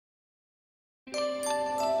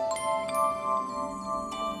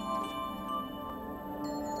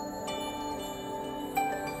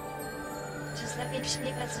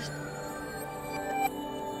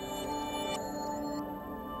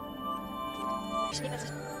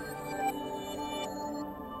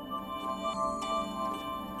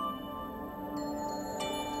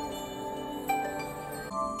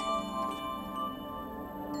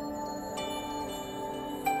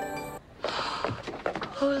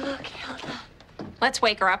Oh, look, Hilda. Let's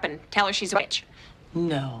wake her up and tell her she's a witch.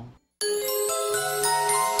 No.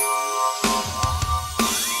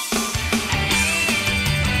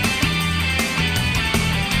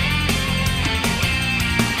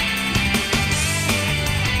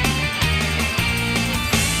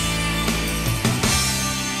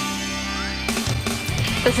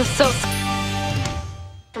 This is so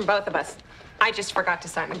from both of us. I just forgot to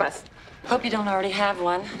sign the bus. Hope you don't already have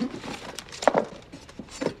one.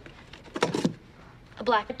 A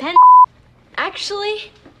black pen?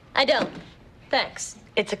 Actually, I don't. Thanks.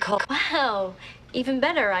 It's a call. Wow, even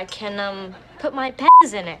better. I can, put my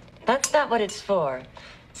pens in it. That's not what it's for.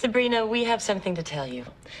 Sabrina, we have something to tell you.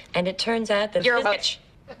 And it turns out that... You're a witch.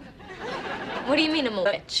 What do you mean I'm a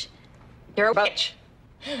witch? You're a witch.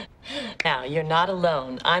 Now, you're not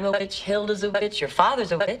alone. I'm a witch, Hilda's a witch, your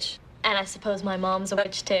father's a witch. And I suppose my mom's a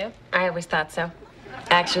witch, too. I always thought so.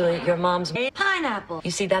 Actually, your mom's a Pineapple.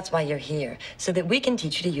 You see, that's why you're here, so that we can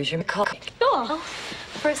teach you to use your call. Oh,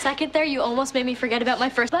 for a second there, you almost made me forget about my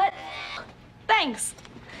first. But thanks.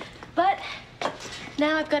 But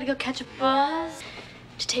now I've got to go catch a bus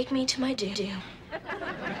to take me to my doo-doo.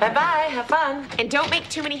 Bye-bye, have fun. And don't make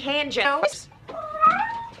too many hand jokes.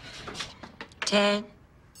 10.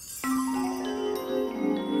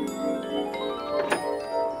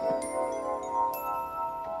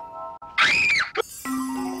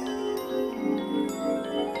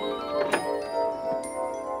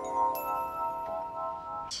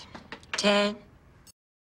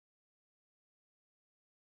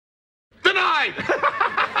 Denied!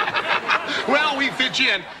 Well, we fit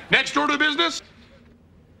you in. Next order of business?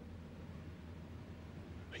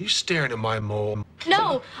 Are you staring at my mole?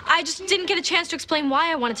 No, I just didn't get a chance to explain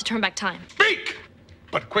why I wanted to turn back time. Speak!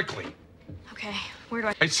 But quickly. Okay, where do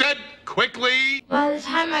I... I said quickly. By the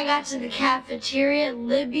time I got to the cafeteria,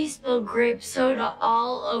 Libby spilled grape soda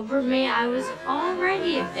all over me. I was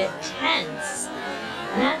already a bit tense.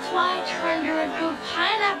 And that's why I turned her into a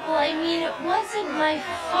pineapple. I mean, it wasn't my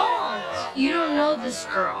fault. You don't know this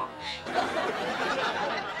girl.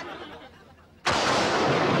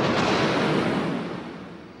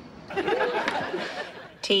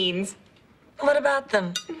 Teens. What about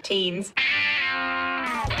them? Teens.